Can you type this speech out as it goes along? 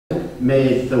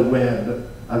made the web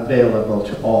available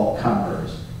to all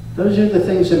comers. Those are the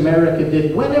things America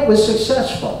did when it was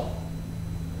successful.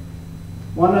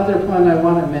 One other point I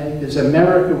want to make is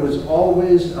America was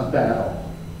always a battle.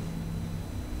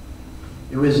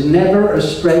 It was never a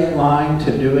straight line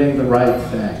to doing the right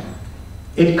thing.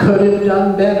 It could have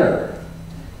done better.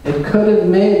 It could have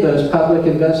made those public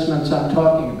investments I'm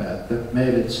talking about that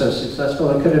made it so successful.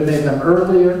 It could have made them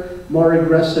earlier, more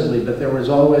aggressively, but there was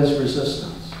always resistance.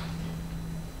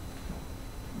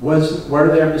 Were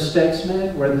there mistakes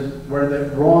made? Were there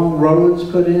wrong roads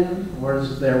put in?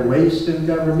 Was there waste in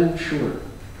government? Sure.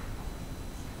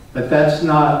 But that's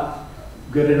not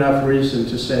good enough reason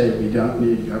to say we don't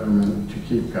need government to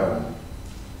keep going.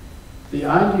 The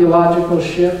ideological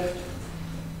shift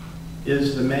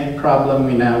is the main problem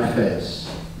we now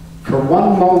face. For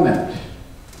one moment,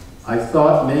 I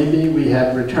thought maybe we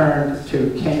had returned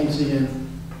to Keynesian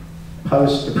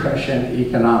post-Depression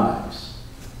economics.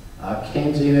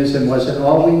 Keynesianism wasn't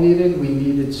all we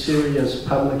needed serious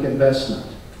public investment.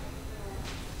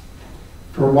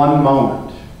 For one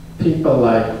moment, people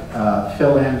like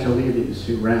Phil Angelides,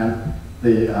 who ran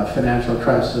the Financial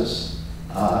Crisis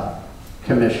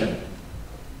Commission,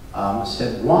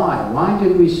 said, why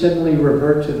did we suddenly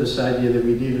revert to this idea that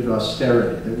we needed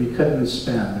austerity, that we couldn't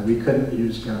spend, that we couldn't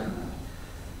use government?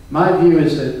 My view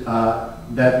is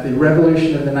that the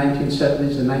revolution of the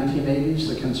 1970s and 1980s,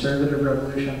 the conservative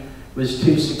revolution, was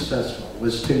too successful,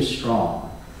 was too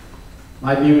strong.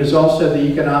 My view is also the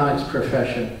economics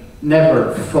profession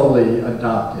never fully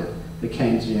adopted the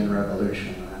Keynesian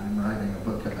revolution. I'm writing a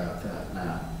book about that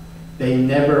now. They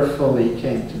never fully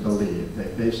came to believe.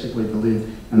 They basically believed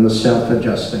in the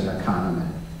self-adjusting economy.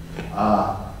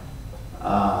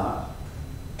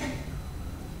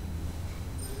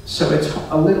 So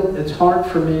it's hard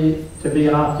for me to be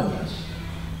an optimist.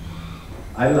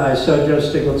 I saw Joe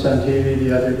Stiglitz on TV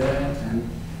the other day, and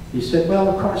he said, well,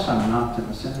 of course I'm an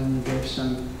optimist. And he gave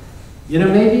some,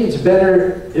 maybe it's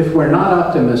better if we're not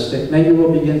optimistic, maybe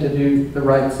we'll begin to do the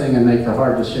right thing and make the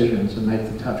hard decisions and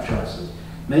make the tough choices.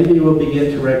 Maybe we'll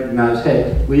begin to recognize,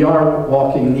 hey, we are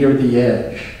walking near the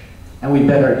edge, and we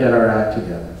better get our act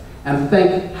together. And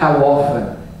think how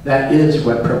often that is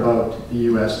what provoked the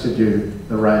US to do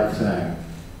the right thing.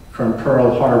 From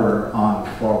Pearl Harbor on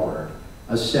forward.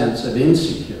 A sense of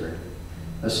insecurity,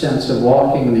 a sense of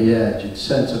walking the edge, a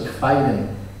sense of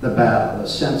fighting the battle, a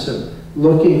sense of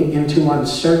looking into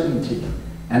uncertainty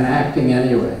and acting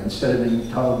anyway, instead of being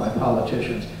told by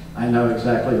politicians, I know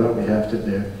exactly what we have to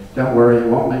do. Don't worry, it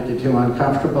won't make you too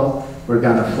uncomfortable. We're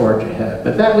going to forge ahead.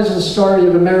 But that was the story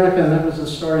of America, and that was the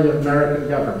story of American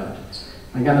government.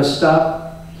 I'm going to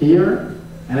stop here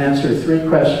and answer 3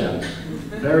 questions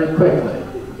very quickly.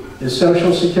 Is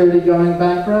Social Security going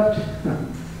bankrupt?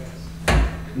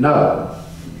 No.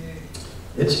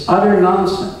 It's utter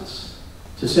nonsense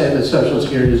to say that Social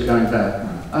Security is going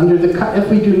bankrupt. If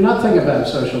we do nothing about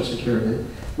Social Security,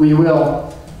 we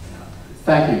will.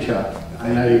 Thank you, Chuck. I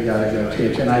know you got to go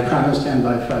teach, and I promised to end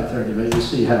by 5:30, but you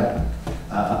see how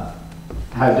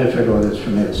difficult it is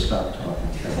for me to stop talking.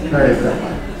 Very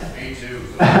quickly. Me too.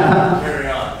 So carry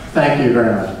on. Thank you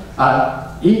very much.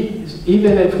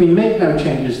 Even if we make no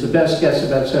changes, the best guess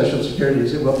about Social Security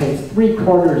is it will pay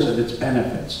 3/4 of its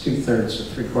benefits, 2/3 or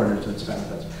 3/4 of its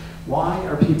benefits. Why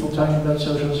are people talking about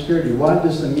Social Security? Why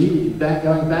does the media,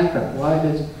 going bankrupt, why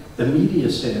does the media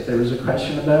say it? There was a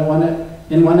question about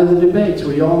in one of the debates.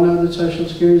 We all know that Social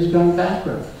Security is going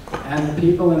bankrupt. And the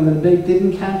people in the debate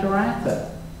didn't counteract that.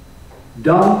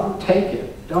 Don't take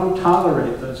it. Don't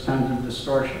tolerate those kinds of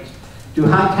distortions. Do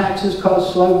high taxes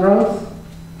cause slow growth?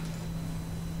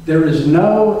 There is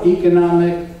no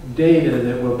economic data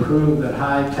that will prove that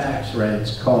high tax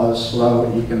rates cause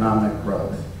slow economic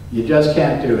growth. You just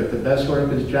can't do it. The best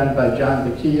work is done by John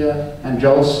Bakia and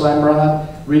Joel Slemrod.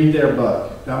 Read their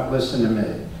book. Don't listen to me.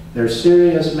 They're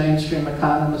serious mainstream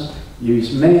economists,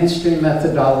 use mainstream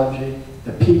methodology.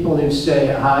 The people who say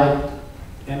high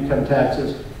income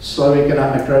taxes slow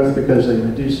economic growth because they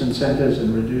reduce incentives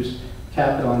and reduce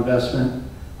capital investment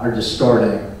are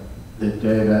distorting the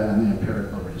data and the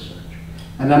empirical research.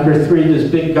 And number 3, does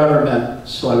big government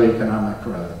slow economic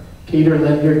growth? Peter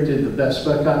Linder did the best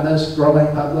book on this, Growing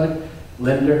Public.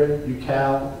 Linder,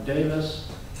 Ucal, Davis,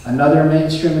 another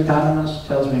mainstream economist,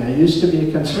 tells me, I used to be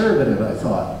a conservative, I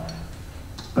thought.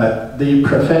 But the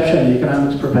profession, the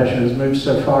economics profession, has moved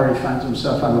so far he finds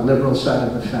himself on the liberal side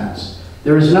of the fence.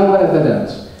 There is no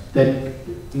evidence that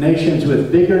nations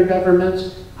with bigger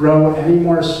governments grow any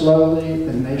more slowly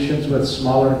than nations with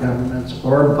smaller governments,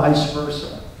 or vice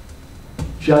versa.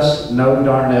 Just no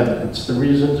darn evidence. The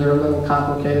reasons are a little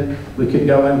complicated. We could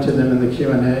go into them in the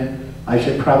Q&A. I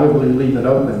should probably leave it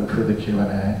open for the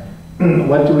Q&A.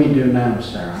 What do we do now,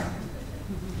 Sarah?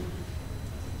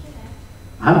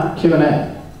 Huh?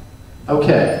 Q&A.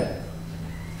 Okay.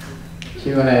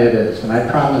 Q&A it is, and I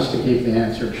promise to keep the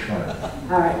answers short.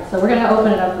 All right, so we're going to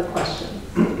open it up for questions.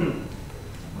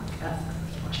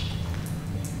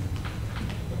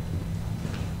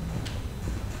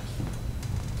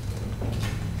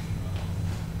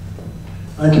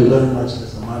 Thank you very much,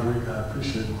 Mr. Madrick. I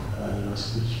appreciate your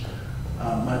speech.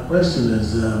 My question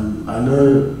is, I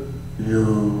know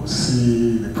you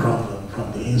see the problem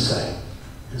from the inside.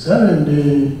 Is there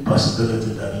any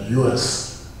possibility that the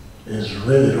U.S. is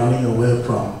really running away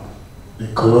from the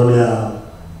colonial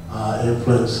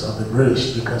influence of the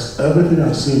British? Because everything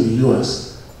I see in the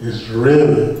U.S. is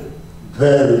really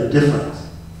very different.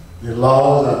 The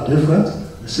laws are different,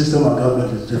 the system of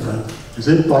government is different. Is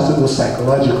it possible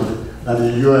psychologically that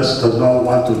the U.S. does not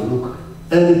want to look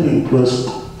anything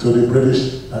close to the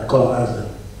British that colonized them?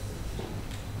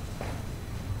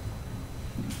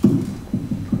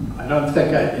 I don't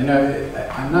think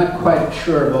I'm not quite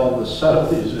sure of all the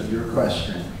subtleties of your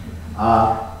question.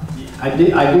 I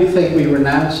do think we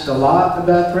renounced a lot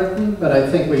about Britain, but I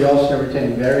think we also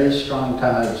retained very strong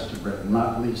ties to Britain,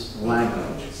 not least the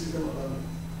language.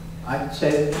 I'd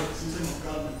say... System of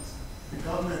government. The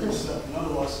government itself, in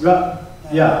other words,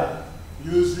 yeah.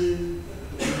 using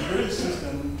the British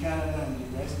system, Canada and the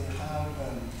rest,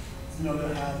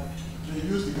 they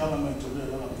use the government to do a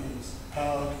lot of things.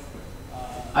 Health.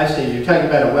 I see, you're talking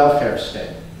about a welfare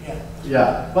state. Yeah.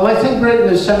 Yeah. Well, I think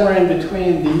Britain is somewhere in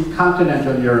between the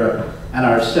continental Europe and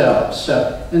ourselves.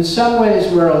 So in some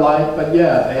ways we're alike, but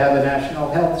yeah, they have a national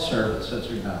health service, as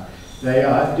we know. They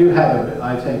do have,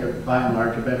 I think, by and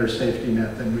large, a better safety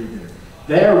net than we do.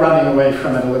 They are running away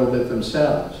from it a little bit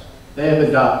themselves. They have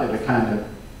adopted a kind of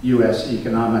U.S.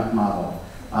 economic model.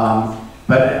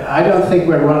 But I don't think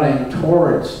we're running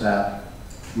towards that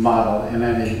model in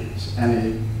any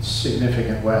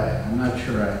significant way. I'm not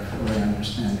sure I fully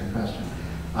understand your question.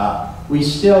 We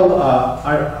still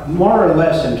are more or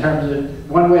less in terms of,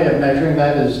 one way of measuring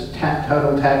that is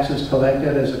total taxes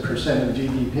collected as a percent of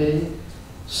GDP,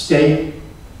 state,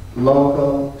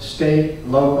 local,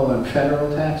 and federal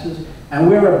taxes. And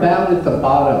we're about at the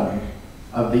bottom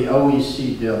of the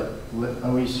OECD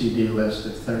list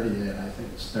of 38, I think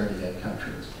it's 38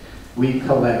 countries. We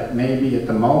collect maybe at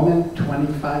the moment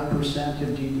 25% of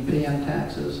GDP in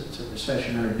taxes. It's a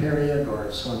recessionary period or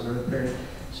a slow growth period,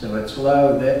 so it's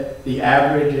low. The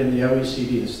average in the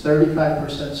OECD is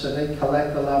 35%, so they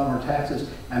collect a lot more taxes,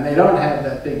 and they don't have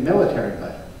that big military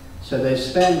budget. So they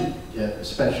spend it,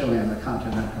 especially in the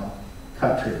continental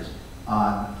countries,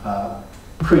 on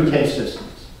pre-K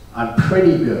systems, on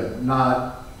pretty good,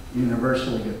 not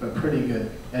universally good, but pretty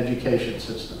good education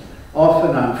system.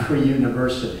 Often on free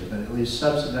university, but at least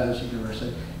subsidized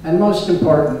university. And most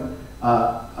important,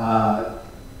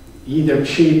 either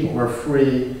cheap or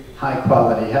free, high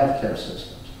quality healthcare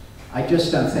systems. I just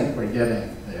don't think we're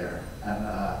getting there. And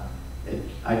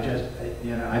I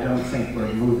don't think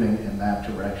we're moving in that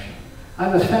direction.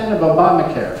 I'm a fan of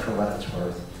Obamacare for what it's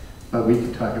worth, but we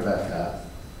can talk about that.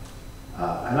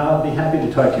 And I'll be happy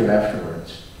to talk to you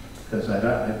afterwards, because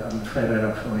I'm afraid I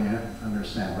don't fully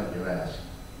understand what you asked.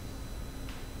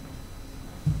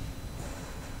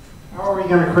 How are we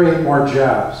going to create more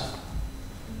jobs?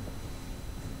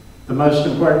 The most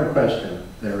important question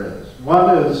there is.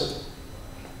 One is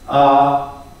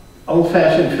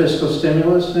old-fashioned fiscal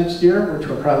stimulus next year, which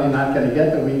we're probably not going to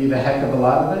get, but we need a heck of a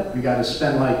lot of it. We got to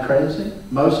spend like crazy.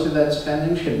 Most of that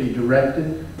spending should be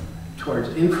directed towards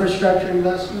infrastructure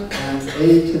investment and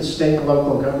aid to state and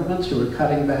local governments who are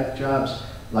cutting back jobs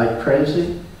like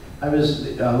crazy. I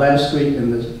was last week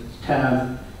in the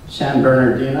town San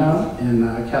Bernardino in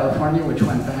California, which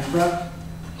went bankrupt.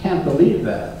 Can't believe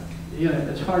that. You know,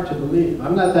 it's hard to believe.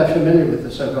 I'm not that familiar with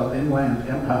the so-called inland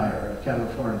empire of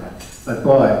California, but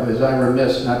boy, was I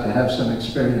remiss not to have some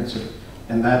experience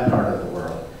in that part of the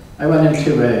world. I went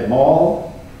into a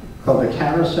mall called the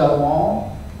Carousel Mall.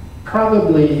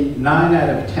 Probably 9 out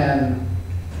of 10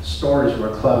 stores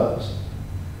were closed.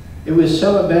 It was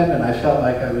so abandoned, I felt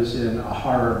like I was in a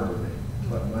horror movie.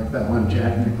 Like that one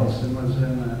Jack Nicholson was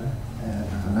in,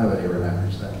 nobody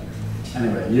remembers that.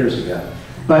 Anyway, years ago.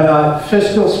 But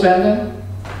fiscal spending,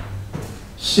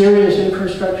 serious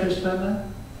infrastructure spending,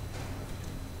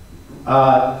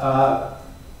 I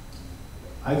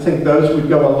think those would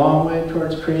go a long way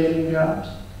towards creating jobs.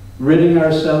 Ridding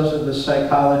ourselves of the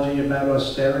psychology about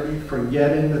austerity,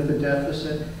 forgetting that the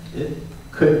deficit, it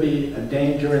could be a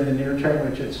danger in the near term,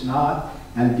 which it's not,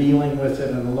 and dealing with it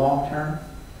in the long term.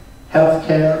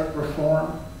 Healthcare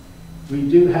reform, we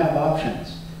do have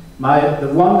options.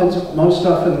 The one that's most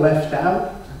often left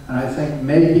out, and I think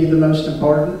may be the most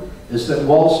important, is that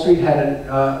Wall Street had,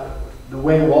 the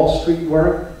way Wall Street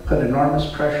worked put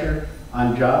enormous pressure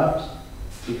on jobs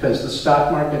because the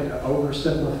stock market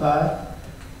oversimplified,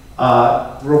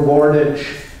 rewarded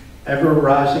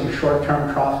ever-rising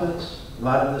short-term profits. A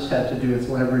lot of this had to do with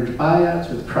leveraged buyouts,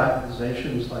 with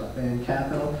privatizations like Bain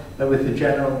Capital, but with the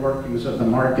general workings of the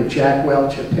market. Jack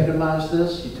Welch epitomized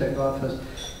this. He took office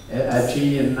at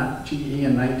GE in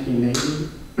 1980.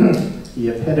 He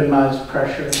epitomized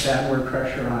pressure, downward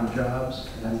pressure on jobs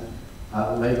and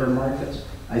labor markets.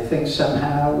 I think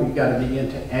somehow we've got to begin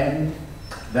to end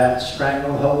that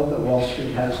stranglehold that Wall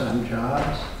Street has on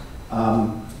jobs.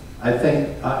 I think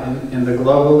in the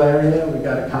global area, we've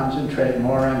got to concentrate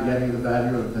more on getting the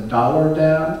value of the dollar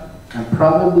down. And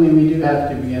probably we do have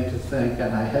to begin to think,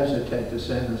 and I hesitate to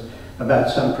say this, about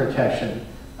some protection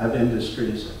of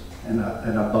industries in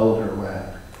a bolder way.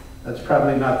 That's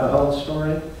probably not the whole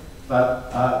story,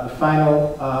 but the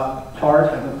final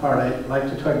part, and the part I'd like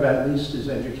to talk about least, is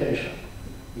education.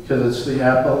 Because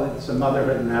it's the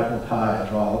motherhood and apple pie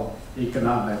of all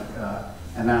economic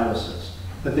analysis.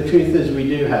 But the truth is we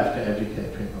do have to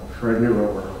educate people for a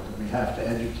newer world. We have to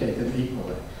educate them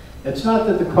equally. It's not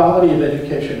that the quality of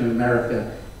education in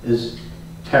America is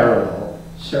terrible,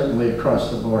 certainly across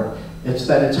the board. It's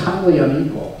that it's highly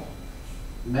unequal.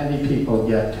 Many people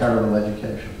get terrible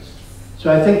educations.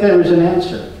 So I think there is an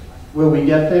answer. Will we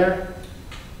get there?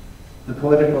 The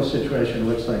political situation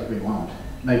looks like we won't.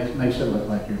 Makes it look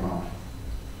like we won't.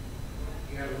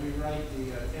 You got to rewrite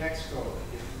the tax code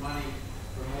to get money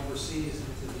from overseas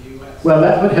into the U.S. Well,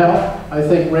 that would help. I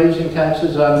think raising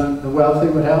taxes on the wealthy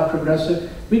would help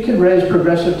progressive. We can raise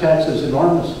progressive taxes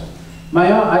enormously.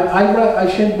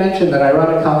 I should mention that I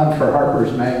wrote a column for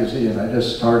Harper's Magazine. I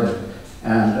just started,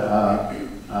 and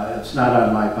it's not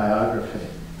on my biography.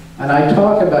 And I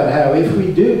talk about how if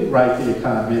we do right the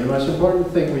economy, the most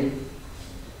important thing we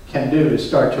can do is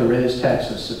start to raise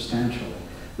taxes substantially.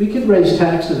 We could raise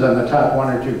taxes on the top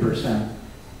 1 or 2%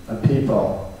 of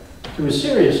people to a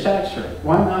serious tax rate.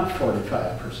 Why not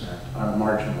 45% on a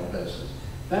marginal basis?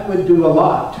 That would do a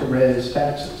lot to raise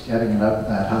taxes, getting it up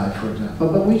that high, for example.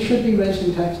 But we should be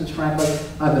raising taxes, frankly,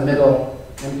 on the middle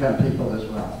income people as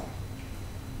well.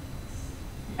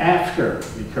 After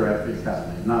we correct the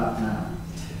economy, not now.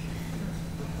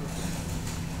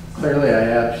 Clearly, I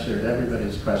answered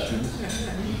everybody's questions.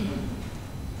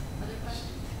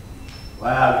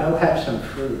 Wow, go have some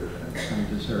fruit and some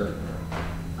dessert.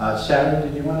 Sarah,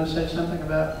 did you want to say something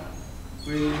about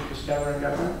rediscovering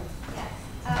government?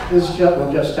 Yes.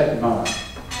 We'll just take a moment.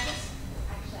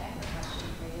 Actually, I have a question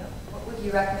for you. What would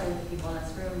you recommend the people in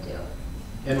this room do?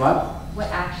 In what? What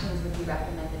actions would you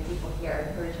recommend the people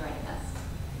here who are joining us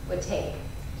would take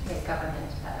to make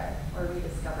government better or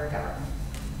rediscover government?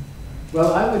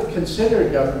 Well, I would consider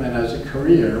government as a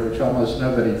career, which almost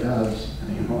nobody does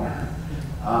anymore.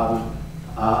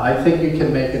 I think you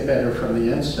can make it better from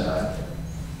the inside.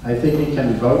 I think you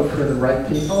can vote for the right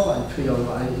people.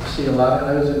 I see a lot of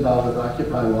those involved with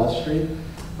Occupy Wall Street.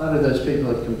 A lot of those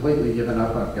people have completely given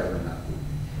up on government.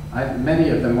 Many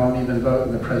of them won't even vote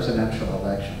in the presidential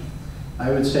election.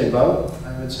 I would say vote.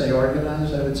 I would say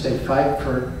organize. I would say fight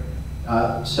for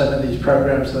some of these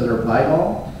programs that are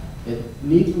vital. It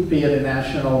needn't be at a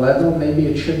national level. Maybe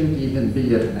it shouldn't even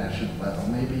be at a national level.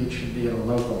 Maybe it should be at a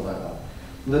local level.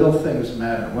 Little things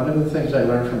matter. One of the things I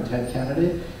learned from Ted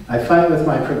Kennedy, I fight with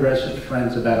my progressive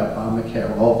friends about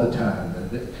Obamacare all the time.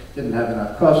 That it didn't have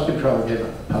enough cost control, gave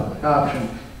up the public option,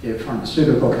 gave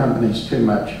pharmaceutical companies too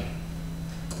much.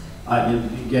 Allowed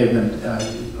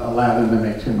them to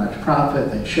make too much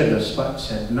profit. They should have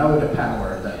said no to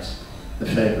power. That's the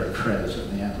favorite phrase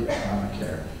of the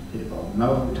anti-Obamacare people.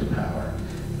 No to power.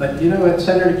 But you know what,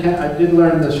 I did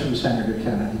learn this from Senator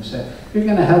Kennedy. He said, if you're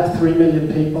going to help 3 million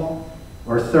people,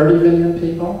 or 30 million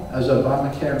people, as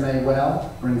Obamacare may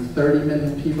well, bring 30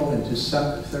 million people into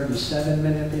 37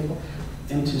 million people,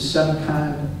 into some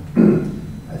kind,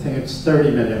 I think it's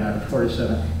 30 million out of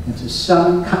 47, into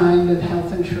some kind of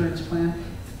health insurance plan.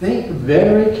 Think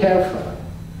very carefully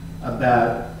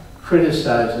about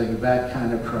criticizing that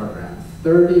kind of program.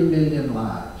 30 million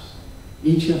lives.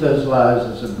 Each of those lives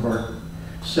is important.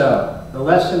 So the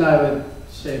lesson I would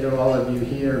say to all of you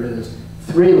here is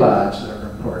 3 lives that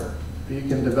are important. You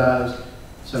can devise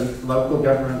some local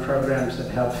government programs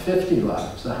that help 50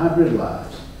 lives, 100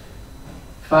 lives,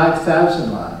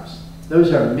 5,000 lives.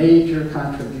 Those are major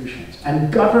contributions.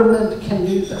 And government can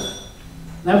do that.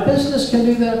 Now business can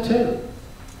do that too.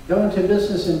 Go into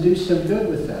business and do some good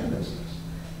with that business.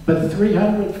 But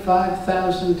 300,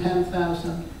 5,000,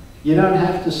 10,000, you don't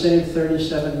have to save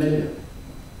 37 million.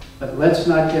 But let's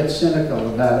not get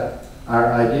cynical about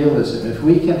our idealism. If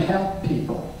we can help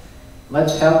people,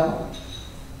 let's help them.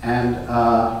 And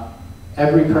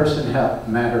every person helped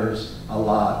matters a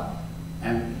lot.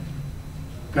 And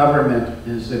government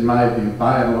is, in my view,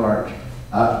 by and large,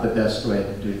 the best way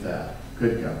to do that.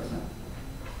 Good government.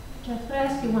 Jeff, could I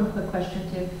ask you one quick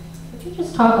question too? Could you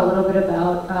just talk a little bit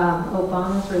about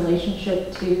Obama's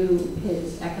relationship to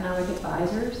his economic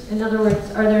advisors? In other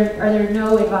words, are there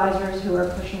no advisors who are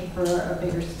pushing for a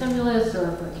bigger stimulus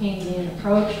or for a Keynesian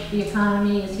approach to the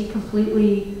economy? Is he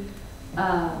completely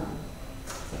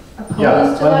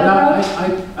opposed to that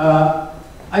approach?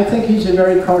 I think he's a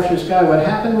very cautious guy. What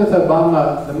happened with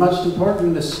Obama, the most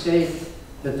important mistake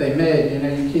that they made, you know,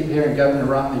 you keep hearing Governor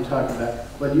Romney talk about,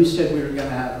 well, you said we were going to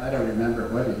have, I don't remember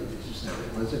what he said,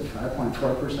 was it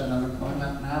 5.4%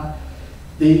 unemployment now?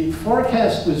 The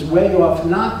forecast was way off,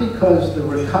 not because the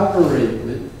recovery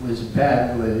was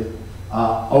badly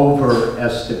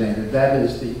overestimated. That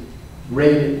is the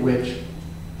rate at which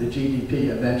the GDP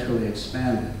eventually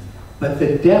expanded. But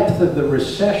the depth of the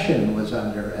recession was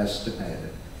underestimated.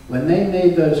 When they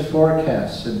made those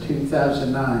forecasts in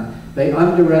 2009, they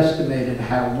underestimated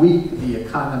how weak the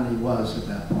economy was at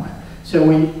that point. So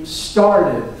we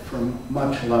started from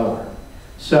much lower.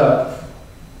 So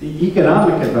the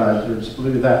economic advisors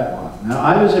blew that one. Now,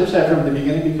 I was upset from the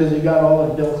beginning because he got all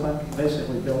of Bill Clinton,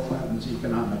 basically Bill Clinton's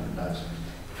economic advisors.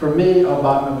 For me,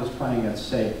 Obama was playing it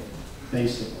safe,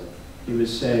 basically. He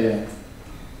was saying,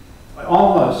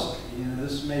 almost, you know,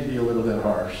 this may be a little bit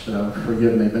harsh, so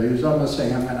forgive me, but he was almost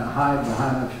saying, I'm going to hide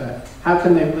behind the fact, how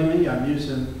can they blame me? I'm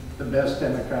using the best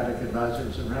Democratic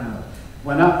advisors around.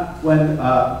 When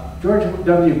George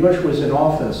W. Bush was in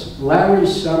office, Larry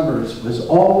Summers was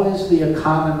always the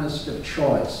economist of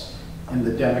choice in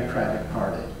the Democratic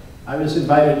Party. I was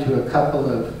invited to a couple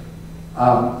of,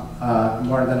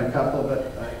 more than a couple,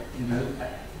 but you know,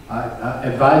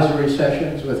 advisory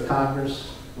sessions with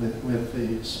Congress, with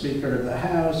the Speaker of the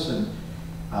House and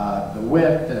the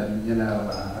whip, and you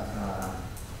know,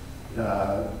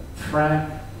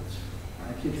 Frank.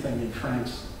 I keep thinking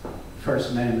Frank's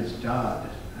first name is Dodd.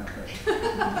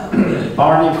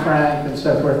 Barney Frank and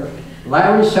so forth.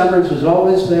 Larry Summers was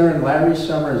always there, and Larry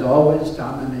Summers always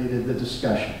dominated the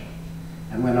discussion.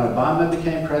 And when Obama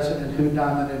became president, who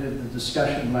dominated the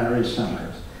discussion? Larry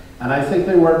Summers. And I think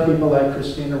there were people like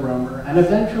Christina Romer, and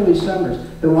eventually Summers,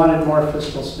 who wanted more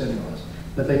fiscal stimulus.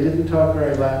 But they didn't talk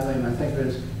very loudly, and I think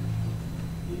there's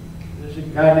a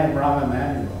guy named Rahm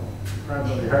Emanuel. You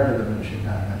probably heard of him in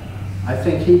Chicago. I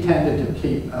think he tended to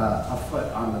keep a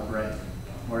foot on the brake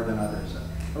more than others.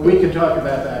 But we could talk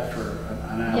about that for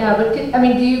an hour. Yeah, but I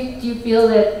mean, do you feel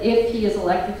that if he is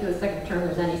elected to a second term,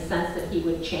 there's any sense that he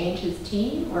would change his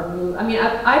team or move? I mean,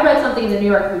 I read something in the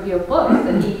New York Review of Books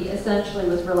that he essentially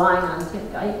was relying on Tim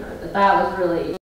Geithner, that was really